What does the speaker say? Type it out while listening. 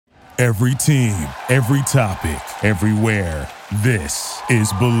Every team, every topic, everywhere. This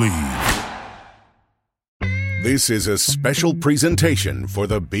is Believe. This is a special presentation for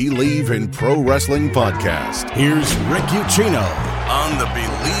the Believe in Pro Wrestling podcast. Here's Rick Ucchino on the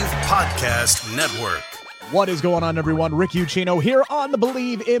Believe Podcast Network. What is going on, everyone? Rick Ucchino here on the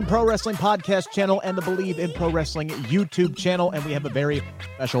Believe in Pro Wrestling podcast channel and the Believe in Pro Wrestling YouTube channel, and we have a very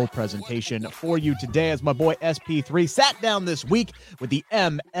special presentation for you today as my boy SP3 sat down this week with the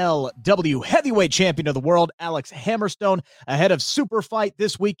MLW Heavyweight Champion of the World, Alex Hammerstone, ahead of SuperFight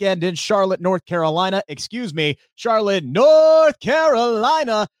this weekend in Charlotte, North Carolina. Charlotte, North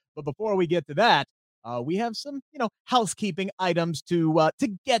Carolina. But before we get to that, we have some, housekeeping items to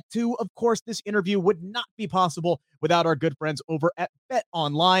get to. Of course, this interview would not be possible without our good friends over at Bet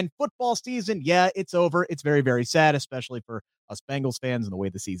Online. Football season, yeah, it's over. It's very, very sad, especially for us Bengals fans and the way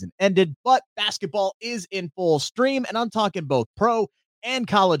the season ended. But basketball is in full stream, and I'm talking both pro and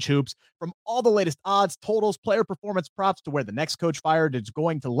college hoops. From all the latest odds, totals, player performance props to where the next coach fired is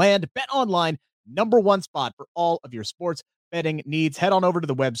going to land. Bet Online, #1 spot for all of your sports betting needs. Head on over to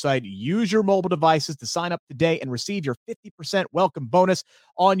the website, use your mobile devices to sign up today and receive your 50% welcome bonus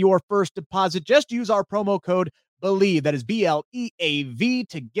on your first deposit. Just use our promo code BELIEVE, that is BLEAV,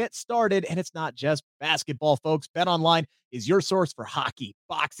 to get started. And it's not just basketball, folks. BetOnline is your source for hockey,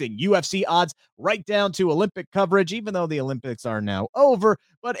 boxing, UFC odds, right down to Olympic coverage, even though the Olympics are now over.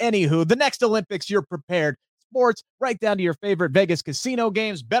 But anywho, the next Olympics, you're prepared. Sports, right down to your favorite Vegas casino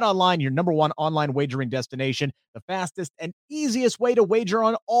games. BetOnline, your #1 online wagering destination, the fastest and easiest way to wager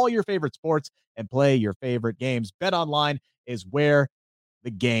on all your favorite sports and play your favorite games. BetOnline is where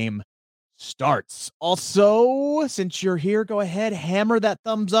the game starts. Also, since you're here, go ahead, hammer that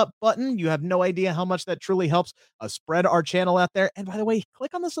thumbs up button. You have no idea how much that truly helps us spread our channel out there. And by the way,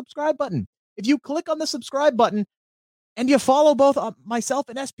 click on the subscribe button. If you click on the subscribe button and you follow both myself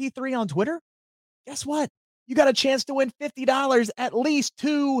and SP3 on Twitter, guess what? You got a chance to win $50 at least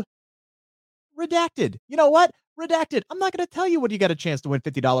to Redacted. You know what? Redacted. I'm not going to tell you what you got a chance to win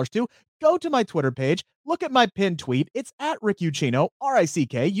 $50 to. Go to my Twitter page. Look at my pinned tweet. It's at Rick Ucchino,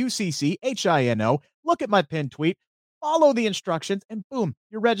 RICKUCCHINO. Look at my pinned tweet. Follow the instructions, and boom,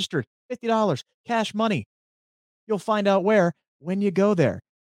 you're registered. $50. Cash money. You'll find out where when you go there.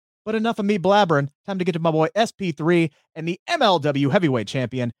 But enough of me blabbering. Time to get to my boy SP3 and the MLW Heavyweight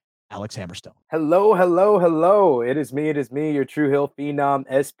Champion, Alex Hammerstone. Hello. It is me, your True Hill Phenom,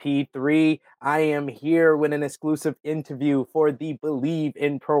 SP3. I am here with an exclusive interview for the Believe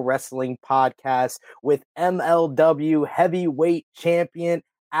in Pro Wrestling podcast with MLW Heavyweight Champion,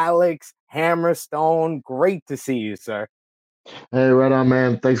 Alex Hammerstone. Great to see you, sir. Hey, right on,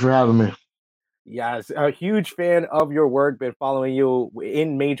 man. Thanks for having me. Yes, a huge fan of your work. Been following you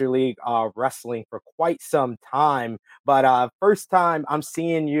in Major League Wrestling for quite some time. But first time I'm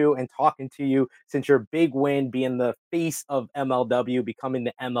seeing you and talking to you since your big win, being the face of MLW, becoming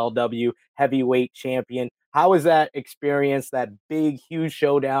the MLW Heavyweight Champion. How was that experience, that big, huge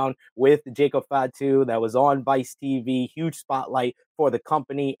showdown with Jacob Fatu that was on Vice TV? Huge spotlight for the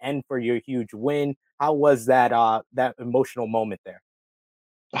company and for your huge win. How was that emotional moment there?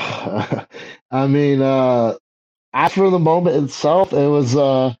 I mean, as for the moment itself, it was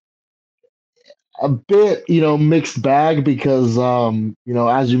a bit, mixed bag because,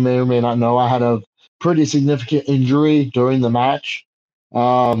 as you may or may not know, I had a pretty significant injury during the match.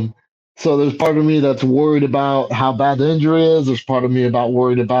 So there's part of me that's worried about how bad the injury is. There's part of me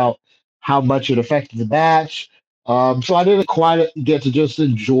worried about how much it affected the match. So I didn't quite get to just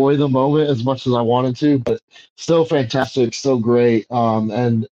enjoy the moment as much as I wanted to, but still fantastic, still great.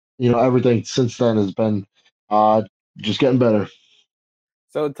 And everything since then has been just getting better.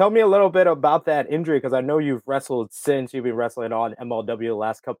 So tell me a little bit about that injury, because I know you've wrestled since. You've been wrestling on MLW the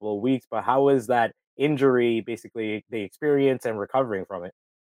last couple of weeks, but how is that injury, basically the experience and recovering from it?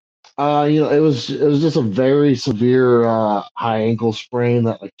 It was just a very severe high ankle sprain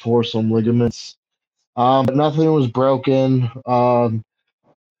that tore some ligaments. But nothing was broken.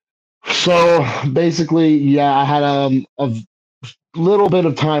 So basically, yeah, I had a little bit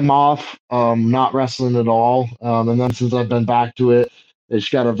of time off, not wrestling at all. And then since I've been back to it, it's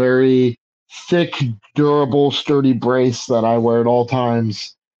got a very thick, durable, sturdy brace that I wear at all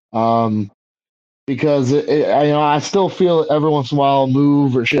times. Because I still feel it every once in a while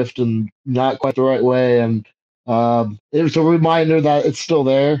move or shift and not quite the right way. And it was a reminder that it's still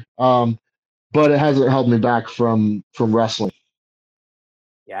there. But it hasn't held me back from wrestling.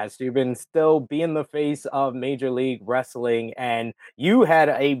 Yes, you've been still being the face of Major League Wrestling, and you had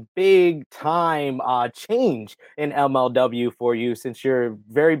a big time change in MLW for you since your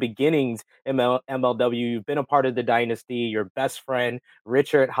very beginnings in MLW. You've been a part of the dynasty, your best friend,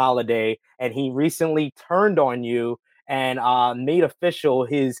 Richard Holliday, and he recently turned on you and made official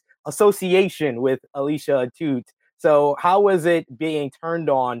his association with Alicia Atout. So, how was it being turned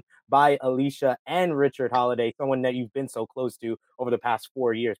on by Alicia and Richard Holliday, someone that you've been so close to over the past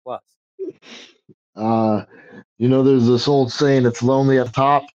 4 years plus? Uh, there's this old saying, it's lonely at the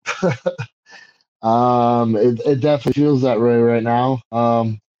top. It definitely feels that way right now.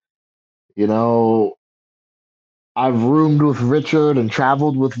 You know, I've roomed with Richard and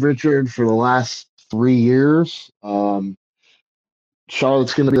traveled with Richard for the last 3 years.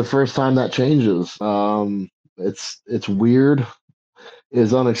 Charlotte's going to be the first time that changes. It's weird,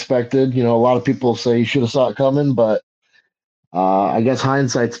 it's unexpected. A lot of people say you should have saw it coming, but I guess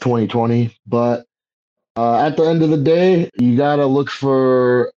hindsight's 2020. But at the end of the day, you gotta look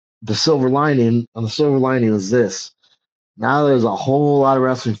for the silver lining, and the silver lining is this. Now there's a whole lot of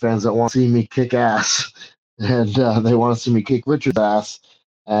wrestling fans that want to see me kick ass, and they want to see me kick Richard's ass,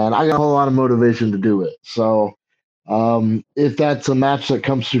 and I got a whole lot of motivation to do it. So if that's a match that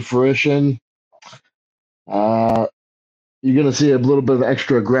comes to fruition, uh, you're gonna see a little bit of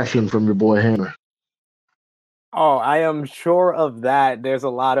extra aggression from your boy Hammer. Oh, I am sure of that. There's a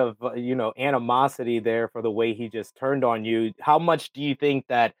lot of, animosity there for the way he just turned on you. How much do you think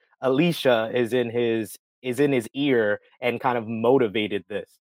that Alicia is in his ear and kind of motivated this?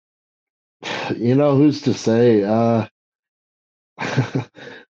 Who's to say? That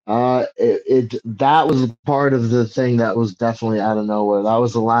was part of the thing that was definitely out of nowhere. That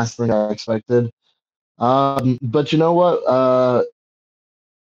was the last thing I expected. But you know what?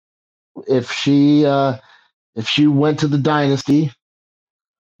 If she if she went to the dynasty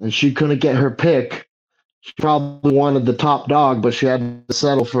and she couldn't get her pick, she probably wanted the top dog, but she had to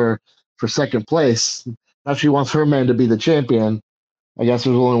settle for second place. Now she wants her man to be the champion. I guess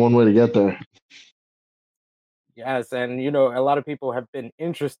there's only one way to get there. Yes, and a lot of people have been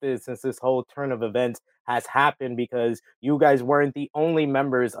interested since this whole turn of events has happened because you guys weren't the only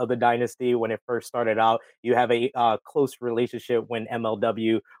members of the dynasty when it first started out. You have a close relationship when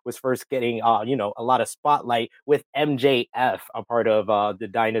MLW was first getting, a lot of spotlight with MJF, a part of the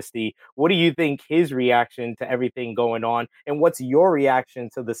dynasty. What do you think his reaction to everything going on, and what's your reaction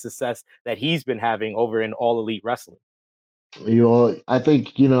to the success that he's been having over in All Elite Wrestling? I think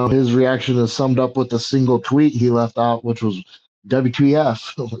his reaction is summed up with a single tweet he left out, which was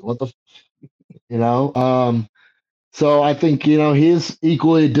WTF. What the, you know? So I think he's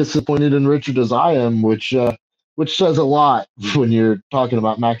equally disappointed in Richard as I am, which says a lot when you're talking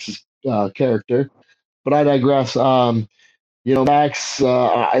about Max's character. But I digress. Max,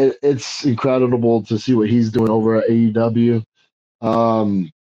 it's incredible to see what he's doing over at AEW.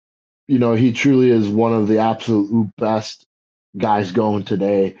 He truly is one of the absolute best guys going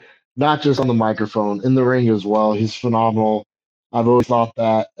today, not just on the microphone, in the ring as well. He's phenomenal. I've always thought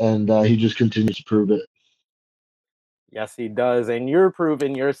that, and he just continues to prove it. Yes, he does. And you're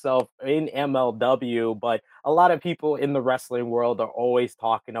proving yourself in MLW, but a lot of people in the wrestling world are always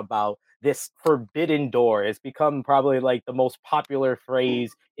talking about this forbidden door. It's become probably like the most popular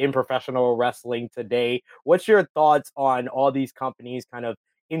phrase in professional wrestling today. What's your thoughts on all these companies kind of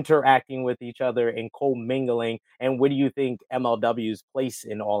interacting with each other and co-mingling? And what do you think MLW's place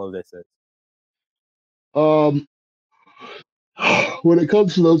in all of this is? Um, when it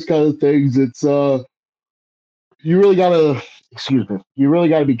comes to those kind of things, it's you really gotta, excuse me, you really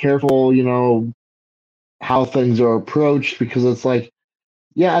gotta be careful, how things are approached, because it's like,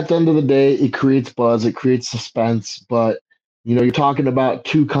 yeah, at the end of the day, it creates buzz, it creates suspense, but you're talking about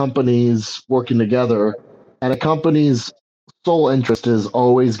two companies working together, and a company's sole interest is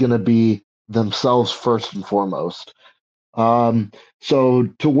always going to be themselves first and foremost. So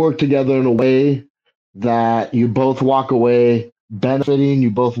to work together in a way that you both walk away benefiting,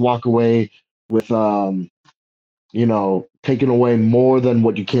 you both walk away with, taking away more than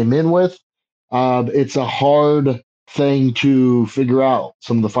what you came in with. It's a hard thing to figure out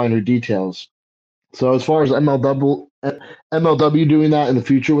some of the finer details. So as far as MLW doing that in the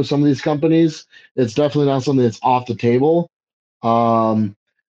future with some of these companies, it's definitely not something that's off the table. Um,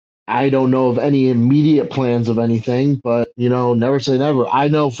 I don't know of any immediate plans of anything, but never say never. I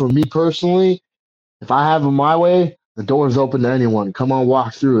know for me personally, if I have it my way, the door is open to anyone. Come on,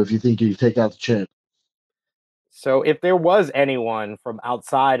 walk through if you think you take out the champ. So if there was anyone from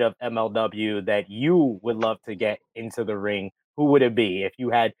outside of MLW that you would love to get into the ring, who would it be if you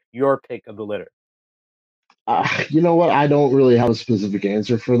had your pick of the litter? You know what? I don't really have a specific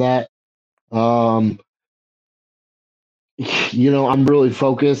answer for that. Um, I'm really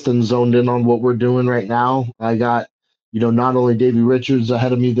focused and zoned in on what we're doing right now. I got, not only Davey Richards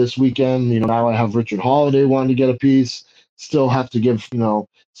ahead of me this weekend, now I have Richard Holliday wanting to get a piece. Still have to give, still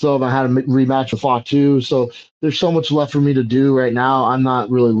haven't had a rematch with Fatu. So there's so much left for me to do right now. I'm not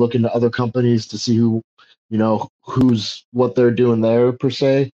really looking to other companies to see who's what they're doing there per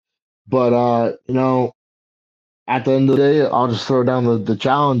se. But, at the end of the day, I'll just throw down the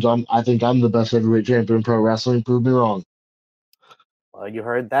challenge. I think I'm the best heavyweight champion in pro wrestling. Prove me wrong. Well, you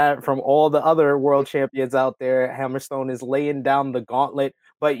heard that from all the other world champions out there. Hammerstone is laying down the gauntlet,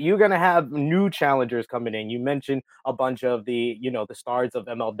 but you're going to have new challengers coming in. You mentioned a bunch of the stars of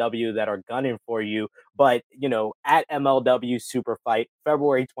MLW that are gunning for you, but, at MLW Super Fight,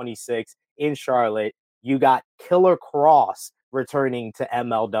 February 26th in Charlotte, you got Killer Kross returning to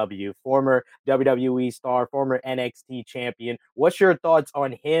MLW, former WWE star, former NXT champion. What's your thoughts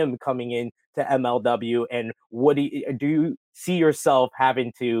on him coming in to MLW, and what do you see yourself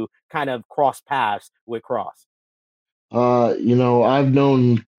having to kind of cross paths with Kross? I've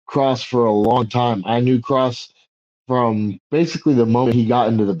known Kross for a long time. I knew Kross from basically the moment he got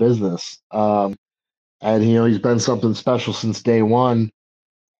into the business. And he's been something special since day one.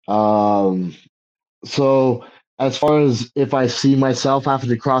 Um, so as far as if I see myself having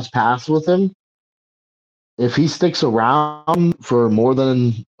to cross paths with him, if he sticks around for more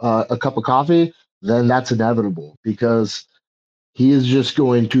than a cup of coffee, then that's inevitable because he is just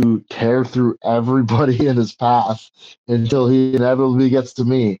going to tear through everybody in his path until he inevitably gets to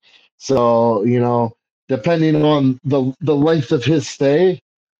me. So, depending on the length of his stay,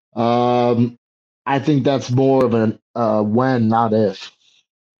 I think that's more of an when, not if.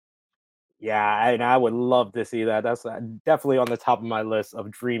 Yeah, and I would love to see that. That's definitely on the top of my list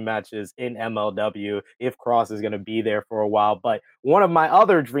of dream matches in MLW if Kross is going to be there for a while. But one of my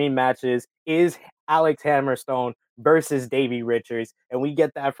other dream matches is Alex Hammerstone versus Davey Richards, and we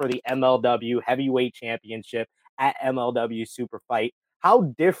get that for the MLW Heavyweight Championship at MLW Super Fight. How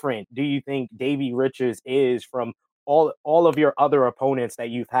different do you think Davey Richards is from all of your other opponents that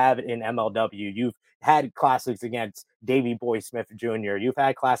you've had in MLW? You've had classics against Davey Boy Smith Jr. You've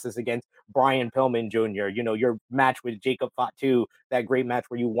had classics against Brian Pillman Jr., your match with Jacob Fatu, that great match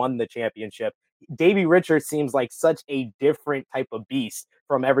where you won the championship. Davey Richards seems like such a different type of beast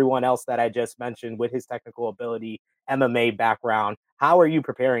from everyone else that I just mentioned with his technical ability, MMA background. How are you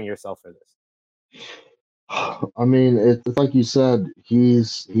preparing yourself for this? I mean, it's like you said, he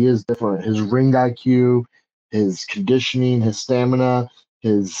is different. His ring IQ, his conditioning, his stamina,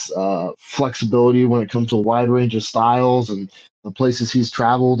 his flexibility when it comes to a wide range of styles and the places he's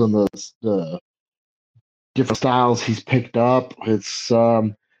traveled and the different styles he's picked up. It's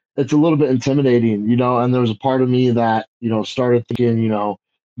a little bit intimidating, and there was a part of me that, started thinking,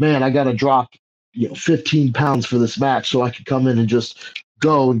 man, I gotta drop, 15 pounds for this match so I could come in and just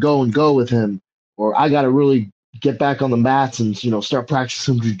go and go and go with him. Or I gotta really get back on the mats and, start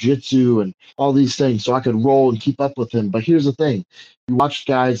practicing jujitsu and all these things so I could roll and keep up with him. But here's the thing. You watch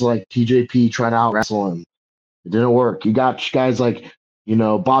guys like TJP try to out wrestle him. It didn't work. You got guys like,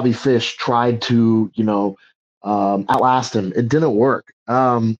 Bobby Fish tried to, outlast him. It didn't work.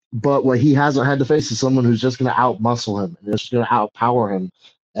 But what he hasn't had to face is someone who's just going to outmuscle him and just going to outpower him.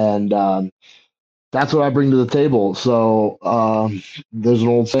 And that's what I bring to the table. So there's an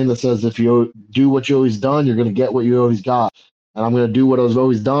old saying that says, if you do what you always done, you're going to get what you always got. And I'm going to do what I was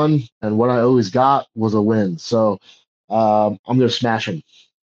always done. And what I always got was a win. So I'm going to smash him.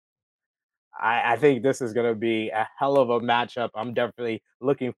 I think this is going to be a hell of a matchup. I'm definitely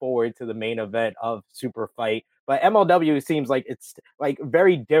looking forward to the main event of Super Fight. But MLW seems like it's like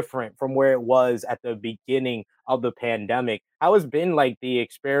very different from where it was at the beginning of the pandemic. How has been like the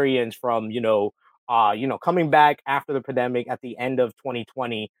experience from, coming back after the pandemic at the end of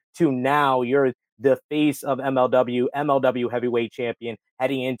 2020 to now you're the face of MLW heavyweight champion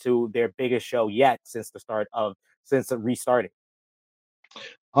heading into their biggest show yet since the restarting.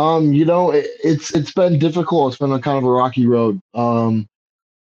 It's been difficult. It's been a kind of a rocky road.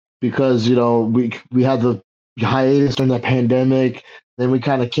 Because we had the hiatus during the pandemic, then we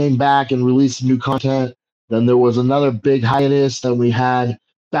kind of came back and released new content. Then there was another big hiatus. Then we had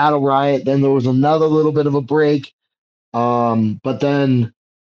Battle Riot. Then there was another little bit of a break. But then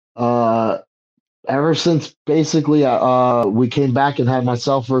ever since basically we came back and had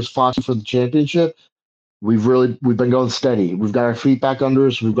myself versus Fox for the championship, we've been going steady. We've got our feet back under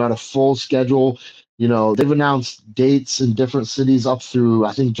us. We've got a full schedule. They've announced dates in different cities up through,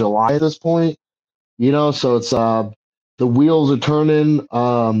 I think, July at this point. So it's the wheels are turning.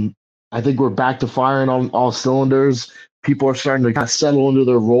 I think we're back to firing on all cylinders. People are starting to kind of settle into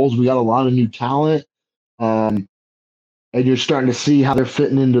their roles. We got a lot of new talent. Um, and you're starting to see how they're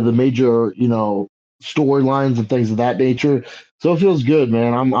fitting into the major, storylines and things of that nature. So it feels good,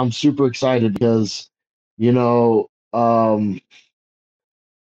 man. I'm super excited because, you know,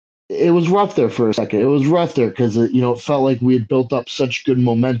 it was rough there for a second. It was rough there because it felt like we had built up such good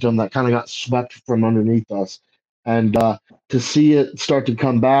momentum that kind of got swept from underneath us, and to see it start to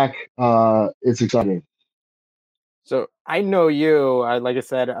come back, it's exciting. So I know you, like I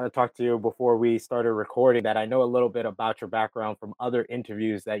said, I talked to you before we started recording that I know a little bit about your background from other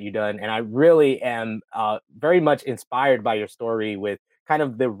interviews that you've done. And I really am very much inspired by your story with kind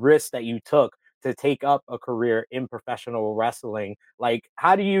of the risk that you took to take up a career in professional wrestling. Like,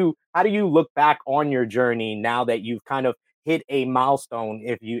 how do you look back on your journey now that you've kind of hit a milestone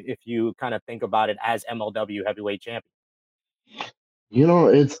if you kind of think about it as MLW heavyweight champion? You know,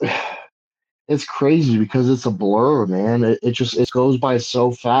 it's crazy because it's a blur, man. It goes by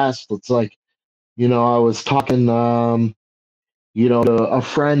so fast. It's like, I was talking to a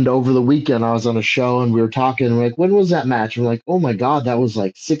friend over the weekend. I was on a show and we were talking, and we're like, when was that match? And we're like, oh my God, that was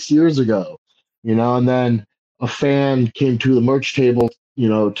like 6 years ago, and then a fan came to the merch table,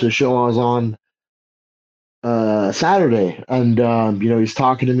 to show I was on Saturday, and he's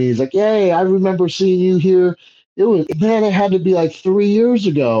talking to me. He's like, "Yay, I remember seeing you here. It had to be like 3 years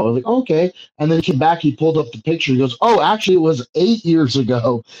ago." I was like, "Okay," and then he came back. He pulled up the picture. He goes, "Oh, actually, it was 8 years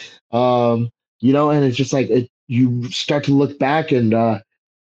ago." And it's just like you start to look back and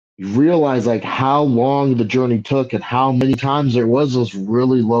you realize like how long the journey took and how many times there was those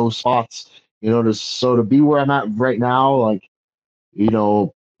really low spots. To be where I'm at right now, like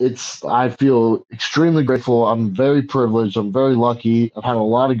I feel extremely grateful. I'm very privileged. I'm very lucky. I've had a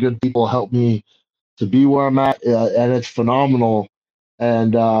lot of good people help me to be where I'm at, and it's phenomenal.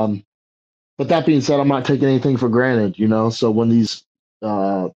 And but that being said, I'm not taking anything for granted. So when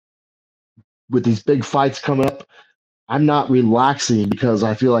uh, with these big fights coming up, I'm not relaxing because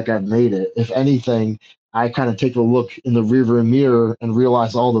I feel like I've made it. If anything, I kind of take a look in the rearview mirror and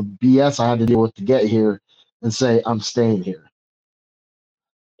realize all the BS I had to deal with to get here, and say I'm staying here.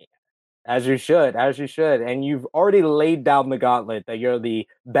 As you should. And you've already laid down the gauntlet that you're the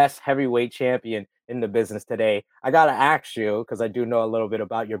best heavyweight champion in the business today. I got to ask you, because I do know a little bit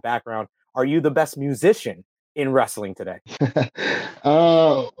about your background, are you the best musician in wrestling today?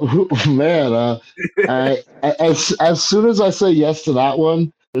 uh, man, as soon as I say yes to that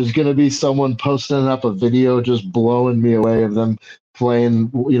one, there's gonna be someone posting up a video just blowing me away of them playing,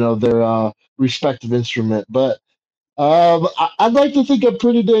 their respective instrument. But I'd like to think I'm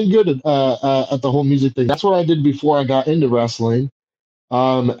pretty dang good at the whole music thing. That's what I did before I got into wrestling.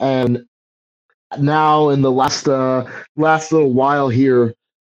 And now in the last little while here,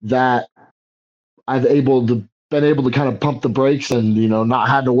 that I've been able to kind of pump the brakes and not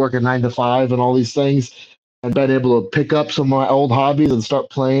had to work a 9 to 5 and all these things, and been able to pick up some of my old hobbies and start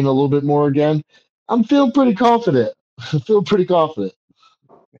playing a little bit more again. I'm feeling pretty confident. I feel pretty confident.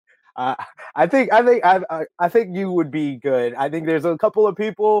 Uh, I think you would be good. I think there's a couple of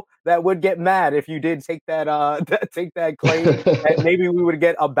people that would get mad if you did take that take that claim, and maybe we would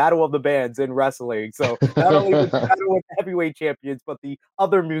get a battle of the bands in wrestling. So not only would you battle with the heavyweight champions, but the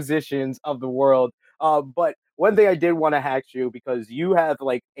other musicians of the world. But one thing I did want to ask you, because you have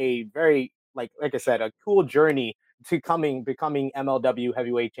like a very like I said, a cool journey to becoming MLW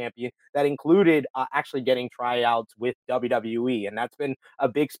heavyweight champion that included actually getting tryouts with WWE, and that's been a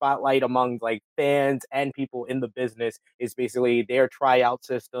big spotlight among like fans and people in the business, is basically their tryout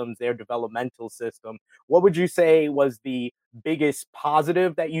systems, their developmental system. What would you say was the biggest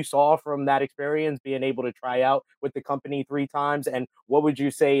positive that you saw from that experience, being able to try out with the company 3 times, and what would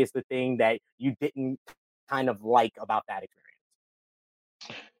you say is the thing that you didn't kind of like about that experience?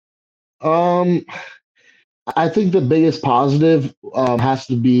 um, I think the biggest positive has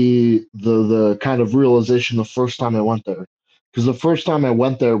to be the kind of realization the first time I went there, because the first time I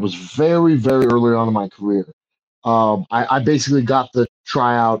went there was very very early on in my career. I basically got the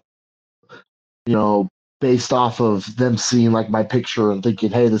tryout, you know, based off of them seeing like my picture and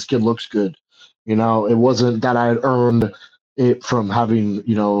thinking, hey, this kid looks good. It wasn't that I had earned it from having,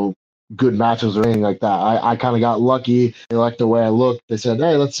 good matches or anything like that. I kind of got lucky. They liked the way I looked. They said,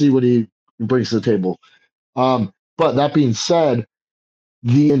 hey, let's see what he brings to the table. But that being said,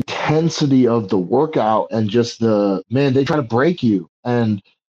 the intensity of the workout and just they try to break you. And,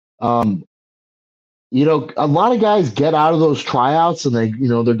 um, a lot of guys get out of those tryouts and they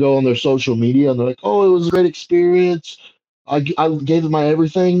go on their social media and they're like, oh, it was a great experience. I gave it my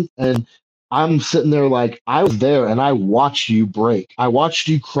everything. And I'm sitting there like I was there and I watched you break. I watched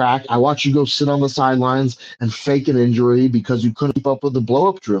you crack. I watched you go sit on the sidelines and fake an injury because you couldn't keep up with the blow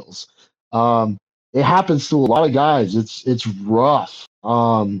up drills. Um, it happens to a lot of guys. It's rough.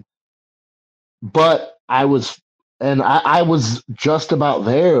 But I was just about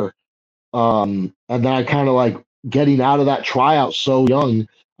there. And then I kind of like getting out of that tryout so young,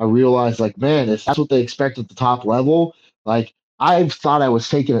 I realized like, man, if that's what they expect at the top level, like I thought I was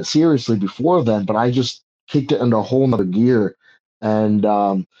taking it seriously before then, but I just kicked it into a whole nother gear. And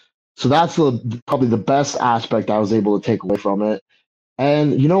so that's probably the best aspect I was able to take away from it.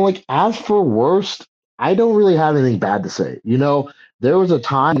 And like as for worst, I don't really have anything bad to say. There was a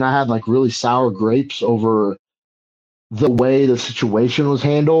time when I had like really sour grapes over the way the situation was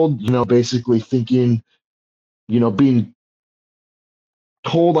handled, basically thinking, being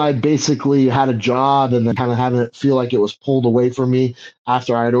told I basically had a job and then kind of having it feel like it was pulled away from me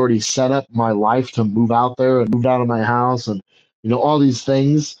after I had already set up my life to move out there and moved out of my house and, all these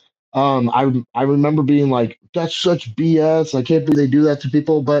things. I remember being like, that's such BS. I can't believe they do that to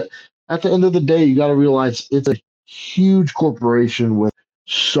people. But at the end of the day, you got to realize it's a huge corporation with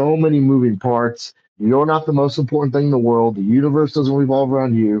so many moving parts. You're not the most important thing in the world. The universe doesn't revolve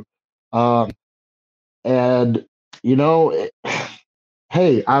around you. And,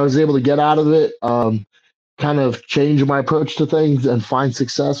 hey, I was able to get out of it, kind of change my approach to things and find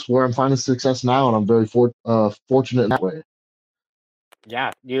success where I'm finding success now. And I'm very fortunate in that way.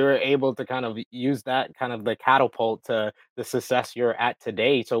 Yeah, you're able to kind of use that kind of the catapult to the success you're at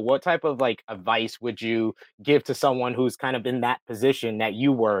today. So what type of like advice would you give to someone who's kind of in that position that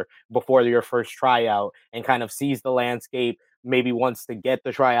you were before your first tryout and kind of sees the landscape, maybe wants to get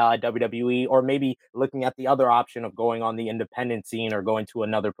the tryout at WWE, or maybe looking at the other option of going on the independent scene or going to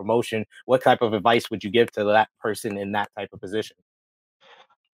another promotion? What type of advice would you give to that person in that type of position?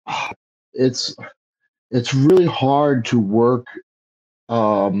 It's really hard to work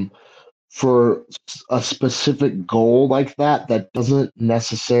for a specific goal like that doesn't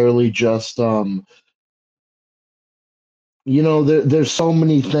necessarily just there's so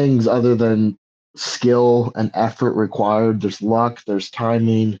many things other than skill and effort required. There's luck, there's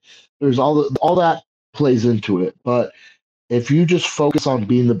timing, there's all that plays into it. But if you just focus on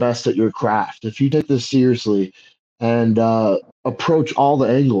being the best at your craft, if you take this seriously and approach all the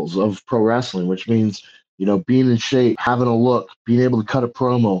angles of pro wrestling, which means being in shape, having a look, being able to cut a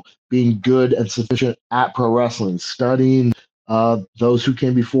promo, being good and sufficient at pro wrestling, studying those who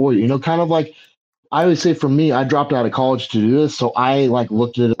came before you. Kind of like I always say for me, I dropped out of college to do this, so I like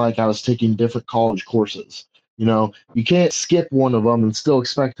looked at it like I was taking different college courses. You can't skip one of them and still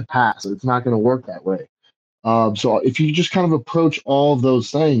expect to pass. It's not going to work that way. So if you just kind of approach all of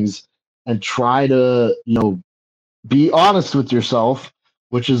those things and try to, be honest with yourself,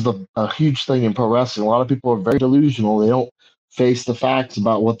 which is a huge thing in pro wrestling. A lot of people are very delusional. They don't face the facts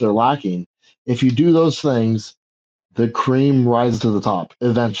about what they're lacking. If you do those things, the cream rises to the top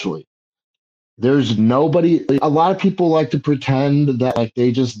eventually. There's nobody. A lot of people like to pretend that like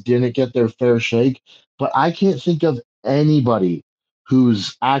they just didn't get their fair shake, but I can't think of anybody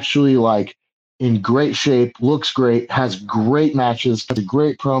who's actually like in great shape, looks great, has great matches, has a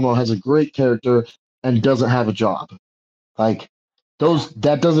great promo, has a great character, and doesn't have a job. Like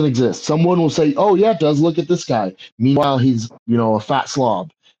that doesn't exist. Someone will say, "Oh yeah, it does. Look at this guy." Meanwhile, he's a fat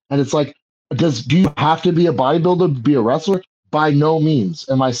slob, and it's like, do you have to be a bodybuilder to be a wrestler? By no means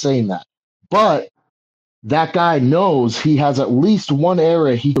am I saying that, but that guy knows he has at least one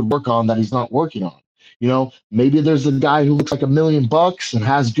area he could work on that he's not working on. Maybe there's a guy who looks like $1 million and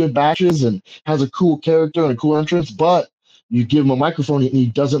has good matches and has a cool character and a cool entrance, but you give him a microphone and he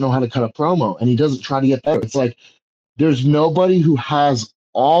doesn't know how to cut a promo and he doesn't try to get better. It's like there's nobody who has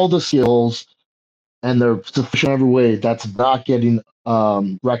all the skills and they're sufficient every way that's not getting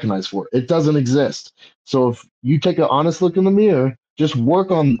recognized for it. It doesn't exist. So if you take an honest look in the mirror, just work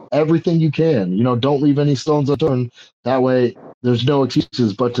on everything you can. Don't leave any stones unturned. That way, there's no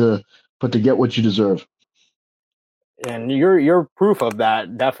excuses but to get what you deserve. And you're proof of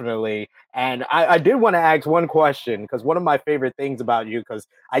that, definitely. And I did want to ask one question, because one of my favorite things about you, because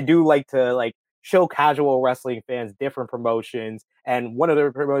I do like to show casual wrestling fans different promotions. And one of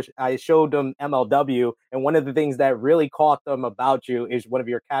the promotions I showed them MLW, and one of the things that really caught them about you is one of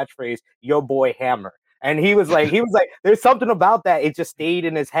your catchphrase, "Your boy Hammer." And he was like, there's something about that. It just stayed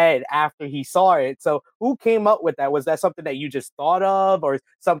in his head after he saw it. So who came up with that? Was that something that you just thought of, or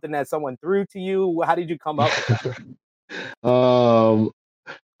something that someone threw to you? How did you come up with that?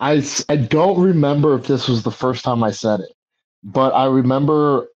 I don't remember if this was the first time I said it, but I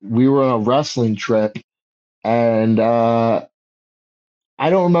remember we were on a wrestling trip and I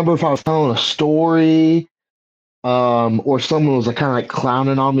don't remember if I was telling a story, or someone was like, kind of like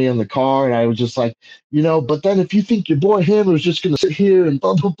clowning on me in the car, and I was just like, but then if you think your boy Hammer is just gonna sit here and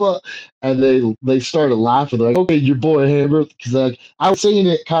blah blah blah, and they started laughing. They're like, okay, your boy Hammer, because like I was saying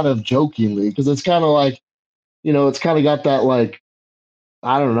it kind of jokingly, because it's kind of like, it's kind of got that like,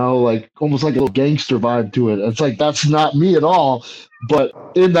 I don't know, like almost like a little gangster vibe to it. It's like that's not me at all, but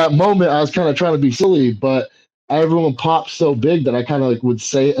in that moment I was kind of trying to be silly, but everyone popped so big that I kind of like would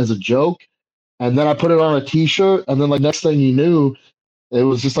say it as a joke, and then I put it on a T-shirt, and then like next thing you knew, it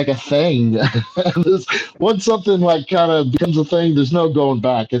was just like a thing. And once something like kind of becomes a thing, there's no going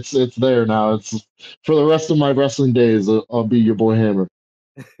back. It's there now. It's for the rest of my wrestling days. I'll be your boy Hammer.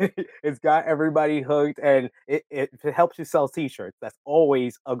 It's got everybody hooked, and it helps you sell T-shirts. That's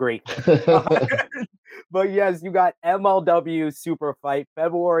always a great thing. But yes, you got MLW SuperFight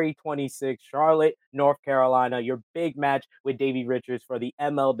February 26th, Charlotte, North Carolina. Your big match with Davey Richards for the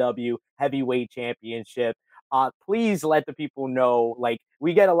MLW Heavyweight Championship. Please let the people know, like,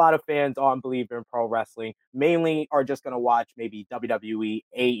 we get a lot of fans on Believe in Pro Wrestling, mainly are just going to watch maybe WWE,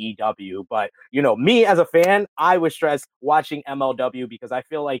 AEW. But, me as a fan, I would stress watching MLW because I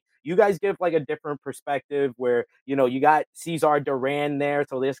feel like you guys give like a different perspective where, you got Cesar Duran there.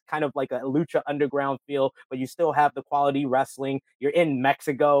 So there's kind of like a Lucha Underground feel, but you still have the quality wrestling. You're in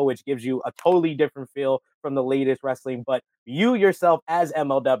Mexico, which gives you a totally different feel from the latest wrestling. But you yourself as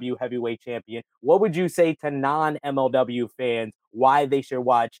MLW heavyweight champion, what would you say to non-MLW fans why they should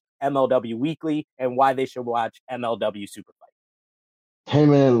watch MLW Weekly and why they should watch MLW SuperFight? Hey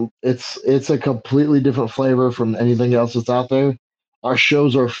man, it's a completely different flavor from anything else that's out there. Our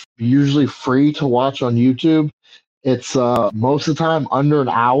shows are usually free to watch on YouTube. It's most of the time under an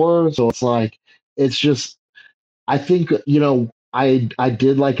hour, so it's like it's just I think I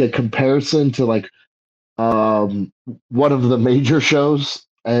did like a comparison to like one of the major shows,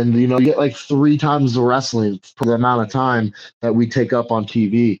 and you get like 3 times the wrestling for the amount of time that we take up on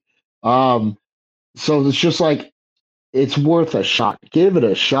TV. So it's just like it's worth a shot. Give it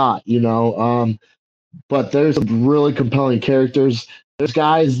a shot, but there's some really compelling characters. There's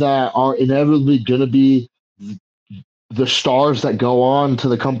guys that are inevitably gonna be the stars that go on to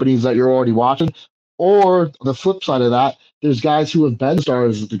the companies that you're already watching. Or the flip side of that, there's guys who have been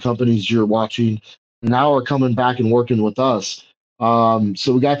stars at the companies you're watching now are coming back and working with us.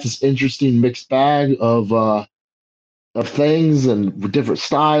 So we got this interesting mixed bag of things and different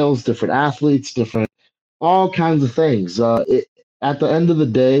styles, different athletes, different all kinds of things. At the end of the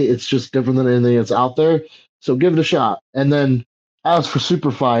day, it's just different than anything that's out there. So give it a shot. And then as for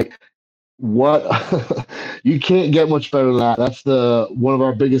SuperFight, what you can't get much better than that. That's one of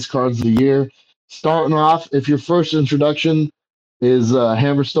our biggest cards of the year. Starting off, if your first introduction is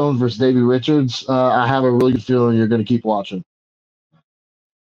Hammerstone versus Davey Richards, I have a really good feeling you're going to keep watching.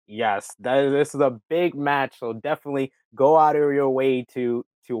 Yes, this is a big match, so definitely go out of your way to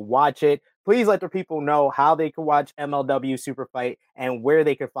watch it. Please let the people know how they can watch MLW SuperFight and where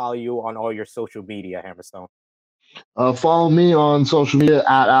they can follow you on all your social media, Hammerstone. Follow me on social media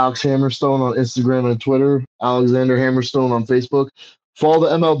at Alex Hammerstone on Instagram and Twitter, Alexander Hammerstone on Facebook. Follow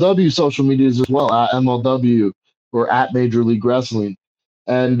the MLW social medias as well, at MLW or at Major League Wrestling.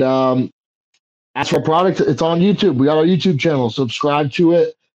 And as for product, it's on YouTube. We got our YouTube channel. Subscribe to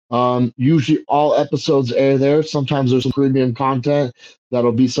it. Usually all episodes air there. Sometimes there's some premium content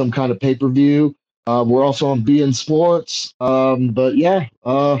that'll be some kind of pay-per-view. We're also on BN Sports. But yeah,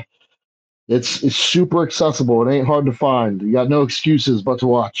 it's super accessible. It ain't hard to find. You got no excuses but to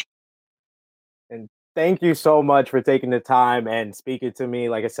watch. And thank you so much for taking the time and speaking to me.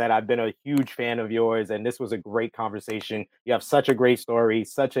 Like I said, I've been a huge fan of yours, and this was a great conversation. You have such a great story,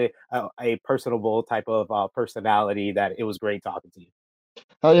 such a personable type of personality that it was great talking to you.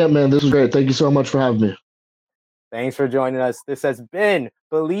 Oh yeah, man, this was great. Thank you so much for having me. Thanks for joining us. This has been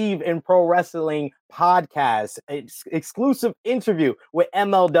Believe in Pro Wrestling podcast, exclusive interview with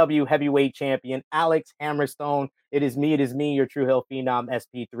MLW heavyweight champion Alex Hammerstone. It is me, your True Hill Phenom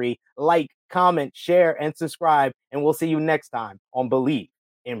SP3. Like, comment, share, and subscribe, and we'll see you next time on Believe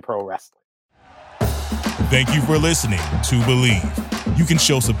in Pro Wrestling. Thank you for listening to Believe. You can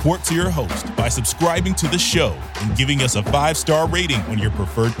show support to your host by subscribing to the show and giving us a 5-star rating on your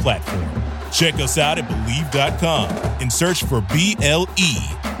preferred platform. Check us out at Believe.com and search for BLEAV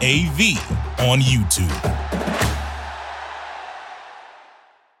on YouTube.